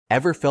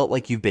Ever felt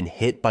like you've been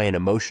hit by an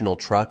emotional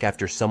truck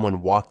after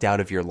someone walked out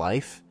of your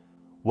life?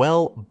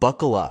 Well,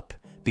 buckle up,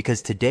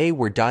 because today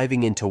we're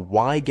diving into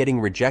why getting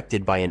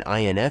rejected by an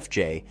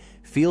INFJ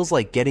feels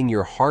like getting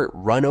your heart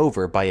run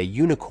over by a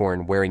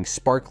unicorn wearing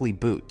sparkly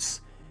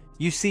boots.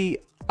 You see,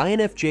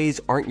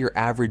 INFJs aren't your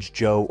average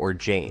Joe or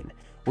Jane.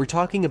 We're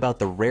talking about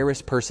the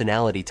rarest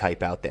personality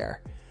type out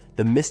there,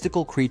 the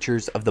mystical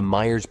creatures of the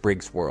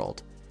Myers-Briggs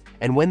world.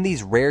 And when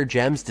these rare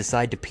gems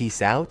decide to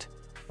peace out,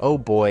 oh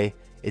boy,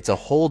 it's a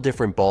whole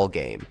different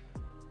ballgame.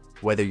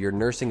 Whether you're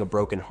nursing a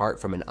broken heart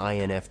from an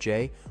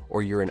INFJ,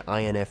 or you're an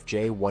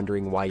INFJ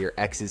wondering why your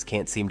exes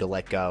can't seem to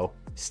let go,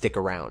 stick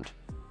around.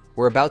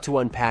 We're about to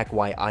unpack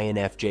why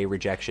INFJ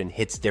rejection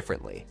hits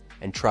differently,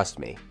 and trust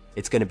me,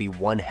 it's going to be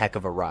one heck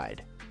of a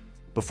ride.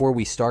 Before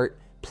we start,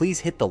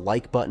 please hit the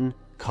like button,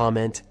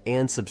 comment,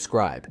 and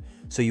subscribe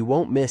so you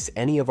won't miss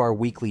any of our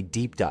weekly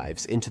deep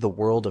dives into the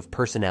world of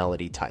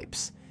personality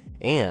types.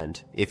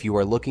 And if you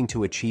are looking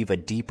to achieve a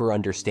deeper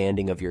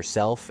understanding of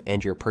yourself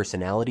and your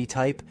personality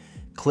type,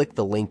 click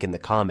the link in the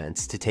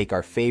comments to take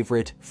our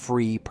favorite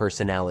free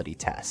personality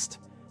test.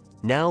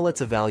 Now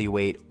let's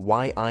evaluate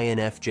why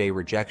INFJ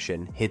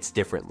rejection hits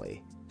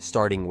differently,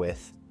 starting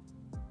with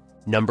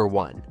Number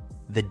 1.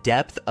 The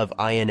depth of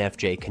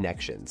INFJ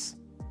connections.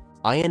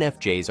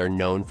 INFJs are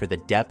known for the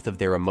depth of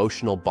their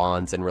emotional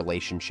bonds and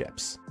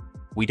relationships.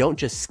 We don't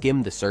just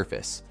skim the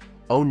surface.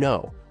 Oh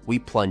no, we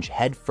plunge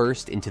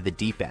headfirst into the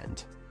deep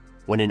end.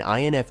 When an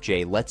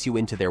INFJ lets you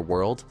into their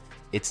world,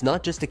 it's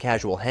not just a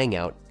casual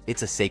hangout,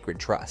 it's a sacred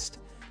trust.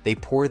 They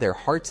pour their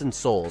hearts and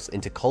souls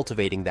into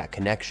cultivating that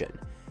connection,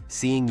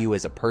 seeing you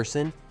as a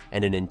person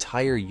and an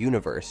entire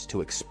universe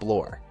to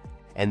explore.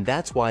 And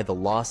that's why the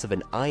loss of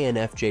an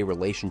INFJ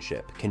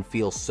relationship can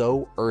feel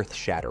so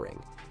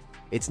earth-shattering.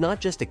 It's not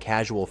just a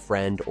casual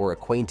friend or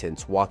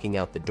acquaintance walking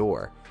out the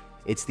door,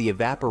 it's the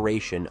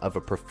evaporation of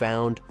a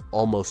profound,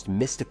 almost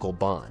mystical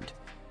bond.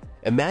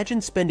 Imagine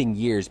spending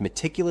years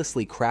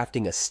meticulously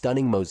crafting a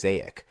stunning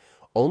mosaic,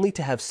 only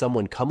to have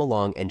someone come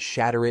along and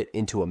shatter it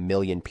into a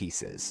million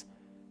pieces.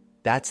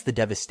 That's the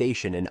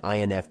devastation an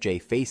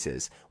INFJ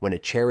faces when a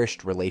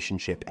cherished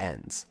relationship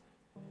ends.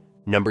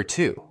 Number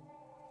 2.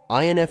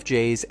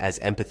 INFJs as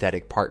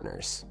empathetic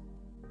partners.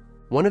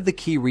 One of the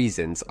key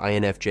reasons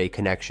INFJ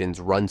connections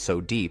run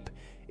so deep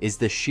is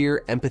the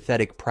sheer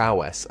empathetic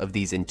prowess of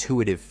these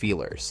intuitive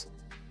feelers.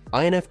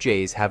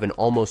 INFJs have an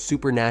almost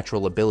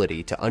supernatural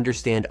ability to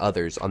understand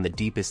others on the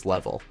deepest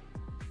level.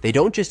 They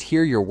don't just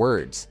hear your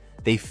words,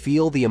 they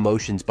feel the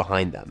emotions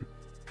behind them.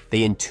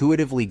 They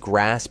intuitively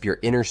grasp your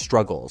inner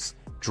struggles,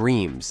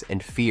 dreams,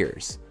 and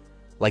fears,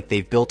 like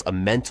they've built a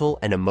mental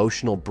and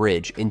emotional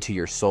bridge into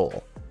your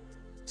soul.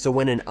 So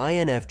when an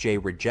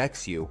INFJ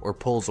rejects you or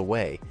pulls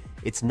away,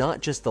 it's not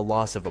just the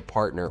loss of a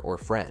partner or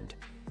friend.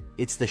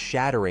 It's the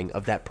shattering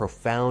of that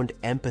profound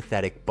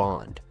empathetic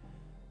bond.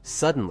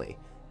 Suddenly,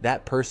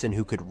 that person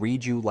who could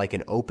read you like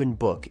an open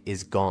book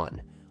is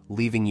gone,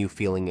 leaving you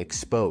feeling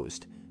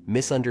exposed,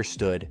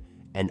 misunderstood,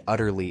 and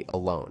utterly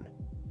alone.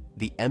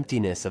 The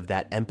emptiness of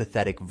that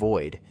empathetic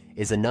void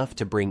is enough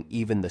to bring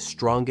even the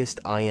strongest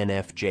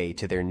INFJ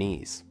to their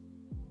knees.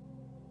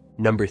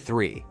 Number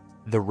 3.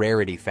 The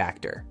rarity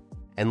factor.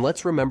 And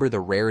let's remember the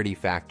rarity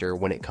factor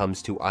when it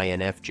comes to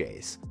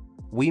INFJs.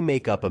 We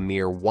make up a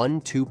mere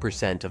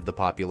 1–2% of the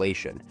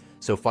population,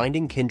 so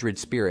finding kindred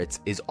spirits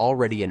is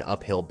already an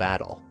uphill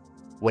battle.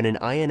 When an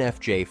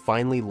INFJ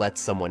finally lets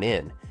someone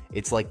in,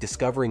 it's like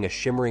discovering a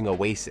shimmering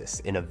oasis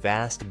in a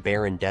vast,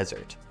 barren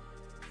desert.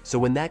 So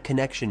when that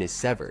connection is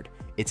severed,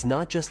 it's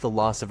not just the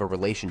loss of a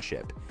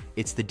relationship,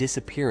 it's the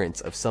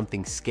disappearance of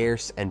something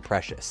scarce and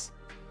precious.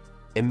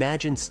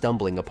 Imagine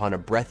stumbling upon a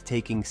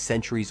breathtaking,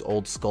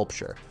 centuries-old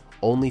sculpture,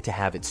 only to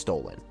have it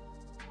stolen.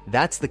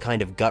 That's the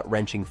kind of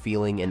gut-wrenching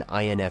feeling an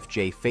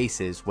INFJ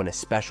faces when a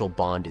special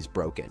bond is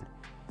broken.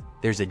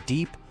 There's a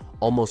deep,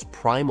 almost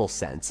primal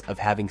sense of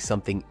having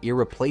something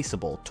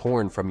irreplaceable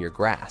torn from your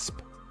grasp.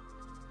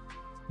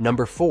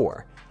 Number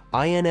 4.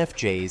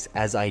 INFJs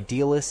as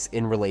idealists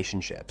in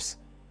relationships.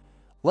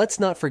 Let's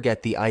not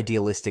forget the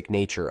idealistic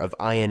nature of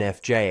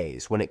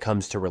INFJs when it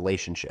comes to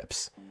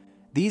relationships.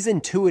 These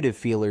intuitive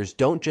feelers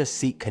don't just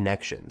seek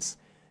connections.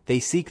 They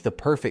seek the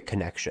perfect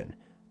connection,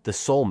 the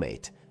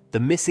soulmate, the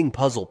missing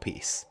puzzle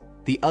piece,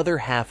 the other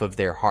half of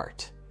their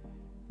heart.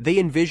 They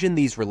envision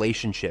these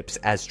relationships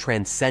as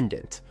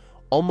transcendent,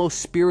 almost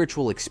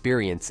spiritual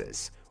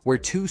experiences where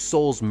two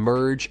souls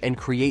merge and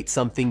create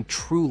something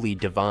truly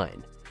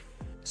divine.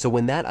 So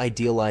when that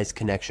idealized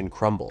connection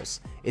crumbles,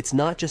 it's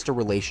not just a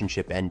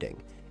relationship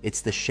ending,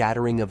 it's the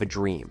shattering of a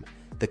dream,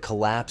 the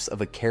collapse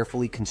of a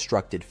carefully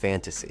constructed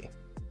fantasy.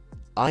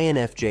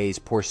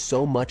 INFJs pour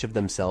so much of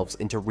themselves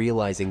into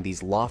realizing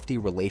these lofty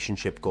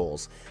relationship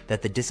goals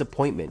that the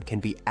disappointment can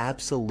be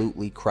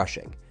absolutely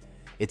crushing.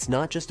 It's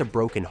not just a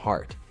broken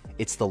heart,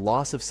 it's the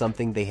loss of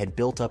something they had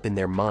built up in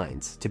their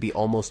minds to be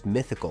almost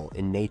mythical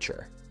in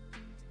nature.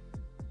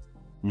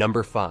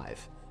 Number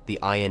 5. The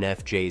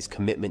INFJ's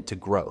commitment to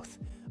growth.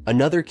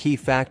 Another key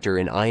factor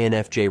in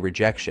INFJ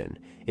rejection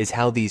is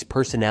how these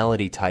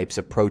personality types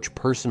approach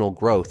personal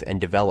growth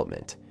and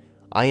development.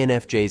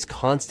 INFJs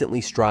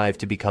constantly strive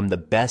to become the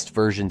best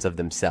versions of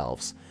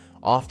themselves,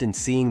 often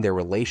seeing their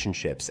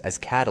relationships as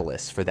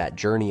catalysts for that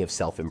journey of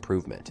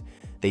self-improvement.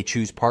 They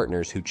choose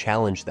partners who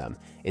challenge them,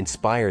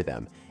 inspire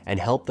them, and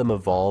help them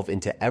evolve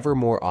into ever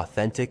more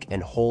authentic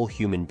and whole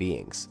human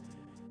beings.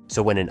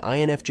 So when an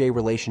INFJ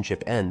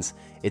relationship ends,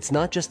 it's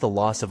not just the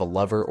loss of a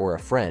lover or a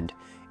friend,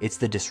 it's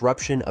the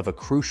disruption of a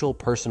crucial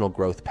personal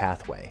growth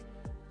pathway.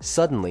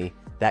 Suddenly,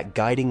 that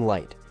guiding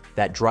light,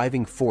 that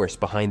driving force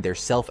behind their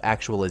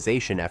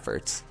self-actualization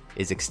efforts,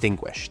 is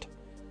extinguished.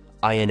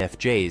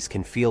 INFJs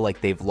can feel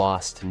like they've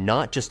lost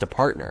not just a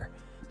partner,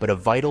 but a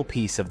vital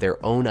piece of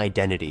their own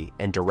identity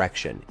and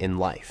direction in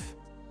life.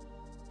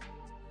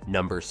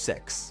 Number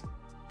 6.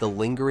 The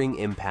lingering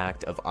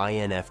impact of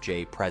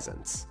INFJ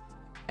presence.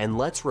 And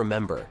let's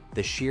remember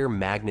the sheer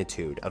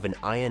magnitude of an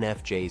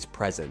INFJ's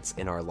presence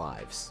in our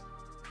lives.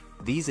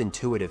 These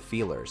intuitive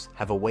feelers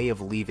have a way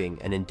of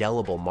leaving an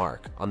indelible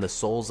mark on the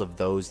souls of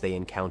those they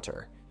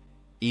encounter.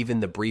 Even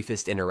the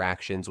briefest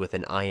interactions with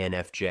an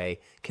INFJ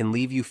can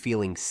leave you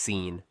feeling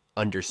seen,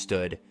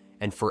 understood,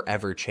 and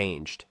forever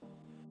changed.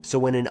 So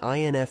when an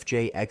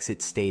INFJ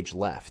exits stage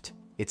left,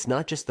 it's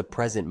not just the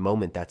present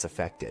moment that's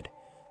affected.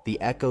 The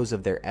echoes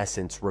of their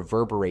essence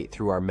reverberate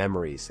through our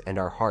memories and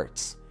our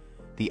hearts.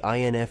 The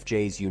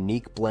INFJ's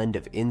unique blend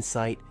of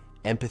insight,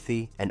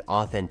 empathy, and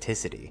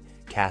authenticity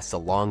casts a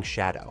long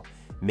shadow,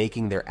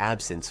 making their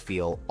absence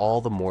feel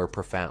all the more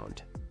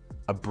profound.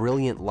 A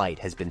brilliant light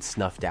has been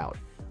snuffed out,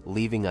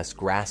 leaving us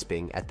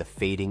grasping at the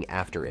fading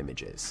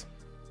afterimages.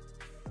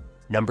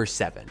 Number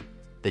 7.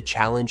 The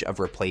challenge of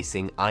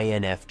replacing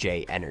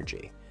INFJ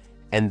energy.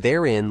 And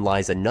therein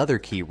lies another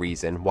key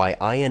reason why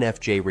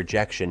INFJ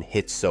rejection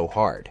hits so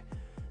hard: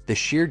 the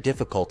sheer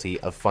difficulty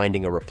of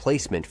finding a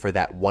replacement for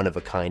that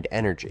one-of-a-kind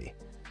energy.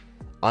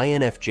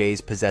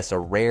 INFJs possess a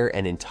rare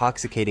and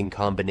intoxicating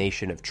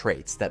combination of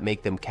traits that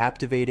make them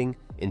captivating,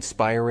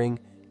 inspiring,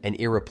 and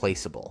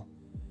irreplaceable.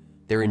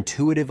 Their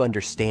intuitive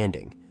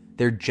understanding,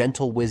 their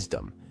gentle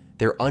wisdom,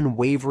 their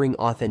unwavering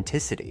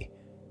authenticity.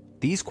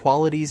 These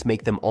qualities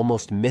make them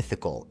almost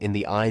mythical in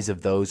the eyes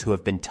of those who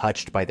have been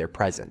touched by their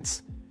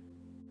presence.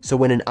 So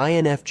when an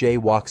INFJ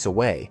walks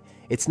away,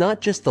 it's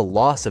not just the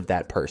loss of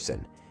that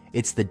person,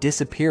 it's the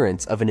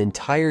disappearance of an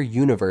entire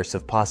universe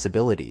of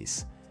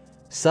possibilities.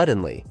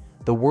 Suddenly,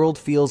 the world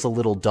feels a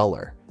little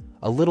duller,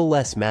 a little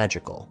less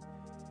magical.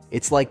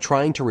 It's like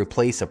trying to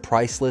replace a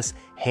priceless,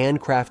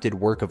 handcrafted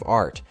work of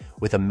art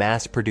with a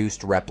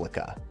mass-produced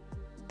replica.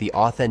 The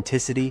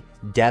authenticity,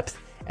 depth,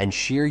 and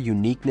sheer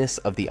uniqueness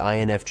of the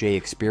INFJ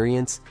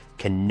experience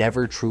can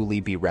never truly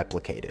be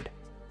replicated.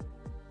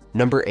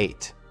 Number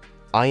 8.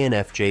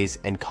 INFJs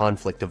and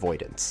conflict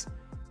avoidance.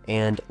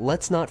 And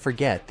let's not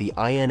forget the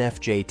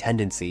INFJ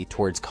tendency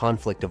towards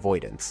conflict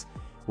avoidance,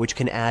 which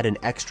can add an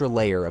extra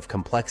layer of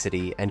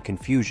complexity and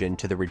confusion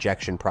to the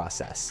rejection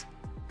process.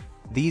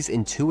 These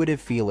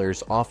intuitive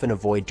feelers often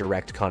avoid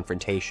direct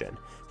confrontation,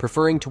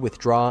 preferring to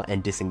withdraw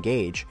and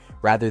disengage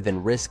rather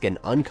than risk an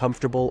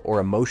uncomfortable or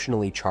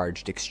emotionally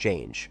charged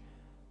exchange.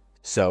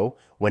 So,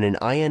 when an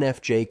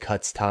INFJ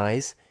cuts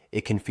ties,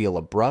 it can feel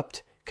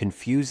abrupt,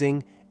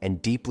 confusing,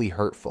 and deeply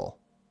hurtful.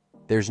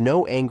 There's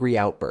no angry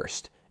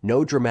outburst,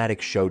 no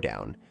dramatic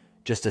showdown,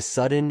 just a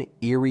sudden,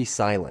 eerie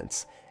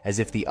silence, as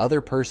if the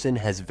other person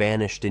has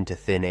vanished into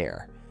thin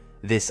air.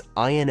 This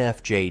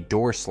INFJ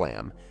door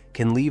slam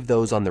can leave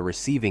those on the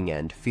receiving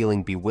end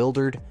feeling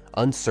bewildered,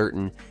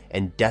 uncertain,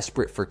 and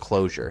desperate for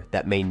closure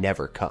that may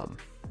never come.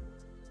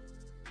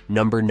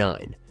 Number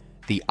 9.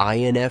 The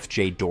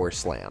INFJ door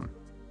slam.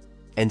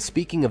 And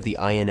speaking of the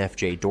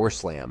INFJ door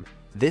slam,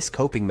 this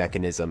coping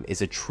mechanism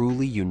is a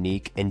truly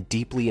unique and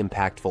deeply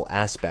impactful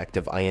aspect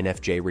of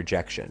INFJ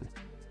rejection.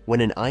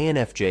 When an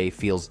INFJ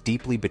feels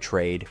deeply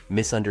betrayed,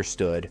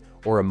 misunderstood,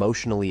 or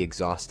emotionally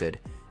exhausted,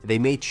 they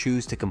may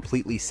choose to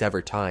completely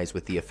sever ties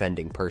with the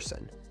offending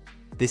person.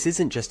 This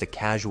isn't just a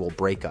casual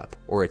breakup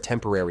or a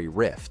temporary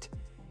rift.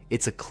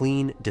 It's a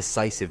clean,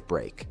 decisive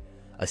break,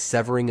 a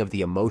severing of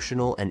the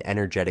emotional and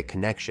energetic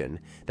connection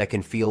that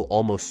can feel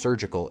almost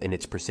surgical in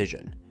its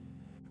precision.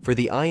 For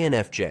the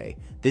INFJ,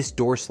 this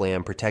door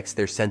slam protects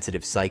their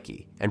sensitive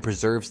psyche and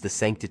preserves the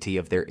sanctity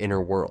of their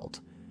inner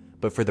world.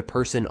 But for the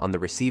person on the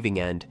receiving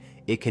end,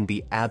 it can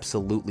be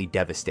absolutely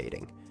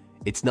devastating.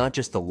 It's not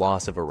just the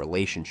loss of a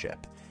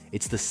relationship,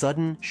 it's the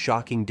sudden,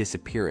 shocking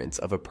disappearance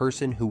of a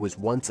person who was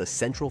once a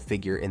central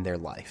figure in their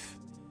life.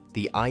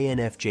 The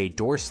INFJ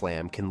door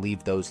slam can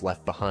leave those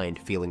left behind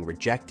feeling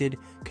rejected,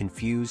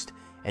 confused,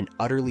 and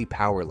utterly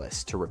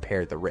powerless to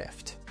repair the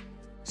rift.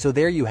 So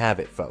there you have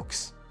it,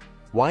 folks.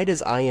 Why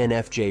does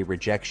INFJ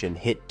rejection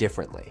hit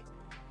differently?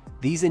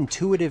 These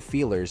intuitive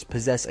feelers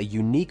possess a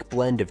unique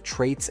blend of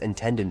traits and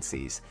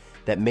tendencies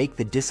that make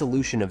the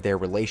dissolution of their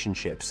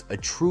relationships a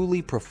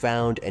truly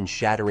profound and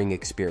shattering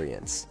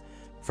experience.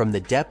 From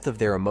the depth of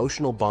their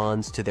emotional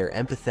bonds to their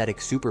empathetic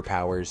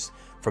superpowers,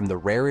 from the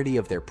rarity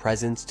of their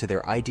presence to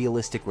their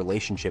idealistic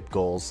relationship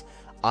goals,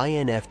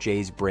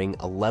 INFJs bring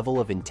a level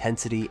of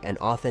intensity and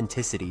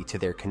authenticity to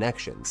their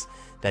connections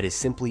that is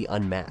simply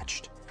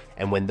unmatched.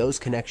 And when those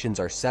connections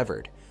are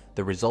severed,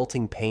 the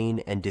resulting pain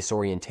and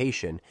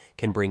disorientation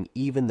can bring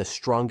even the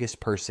strongest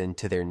person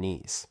to their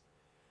knees.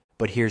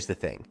 But here's the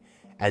thing.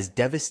 As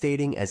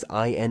devastating as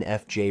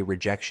INFJ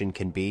rejection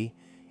can be,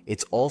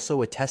 it's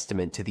also a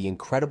testament to the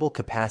incredible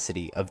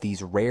capacity of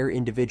these rare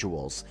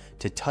individuals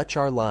to touch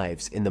our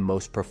lives in the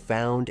most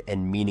profound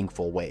and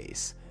meaningful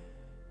ways.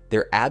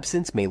 Their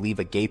absence may leave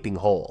a gaping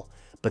hole,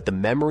 but the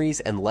memories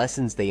and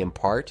lessons they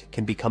impart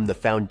can become the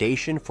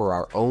foundation for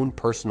our own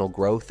personal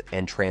growth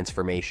and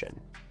transformation.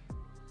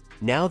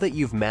 Now that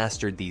you've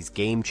mastered these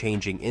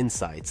game-changing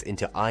insights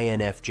into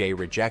INFJ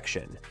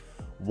rejection,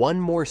 one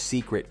more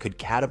secret could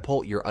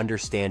catapult your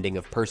understanding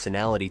of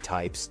personality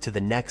types to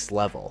the next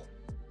level.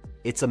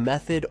 It's a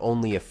method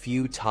only a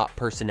few top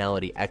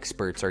personality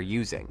experts are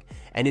using,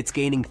 and it's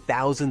gaining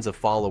thousands of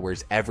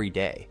followers every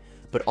day,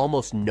 but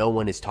almost no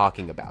one is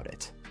talking about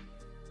it.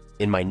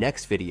 In my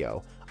next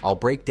video, I'll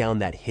break down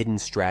that hidden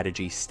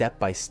strategy step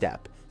by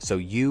step so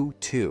you,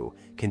 too,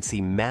 can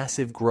see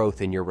massive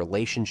growth in your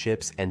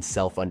relationships and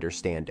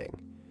self-understanding.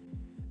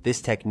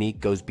 This technique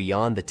goes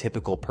beyond the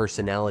typical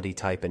personality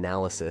type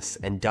analysis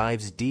and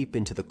dives deep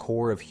into the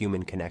core of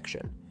human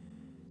connection.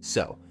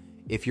 So,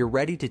 if you're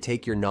ready to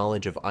take your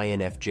knowledge of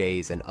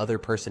INFJs and other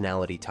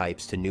personality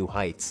types to new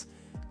heights,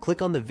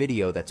 click on the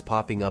video that's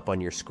popping up on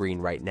your screen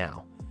right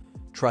now.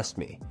 Trust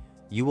me,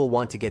 you will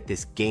want to get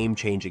this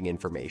game-changing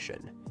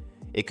information.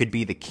 It could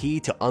be the key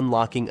to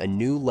unlocking a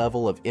new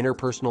level of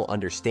interpersonal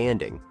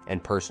understanding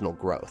and personal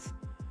growth.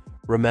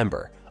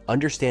 Remember,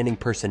 understanding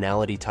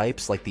personality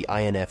types like the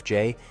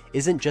INFJ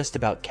isn't just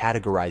about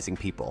categorizing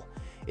people.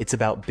 It's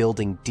about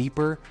building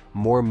deeper,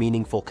 more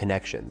meaningful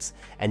connections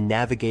and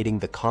navigating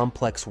the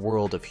complex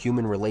world of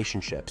human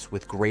relationships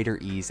with greater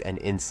ease and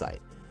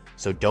insight.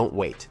 So don't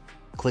wait.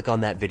 Click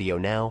on that video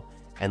now,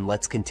 and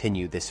let's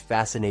continue this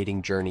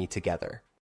fascinating journey together.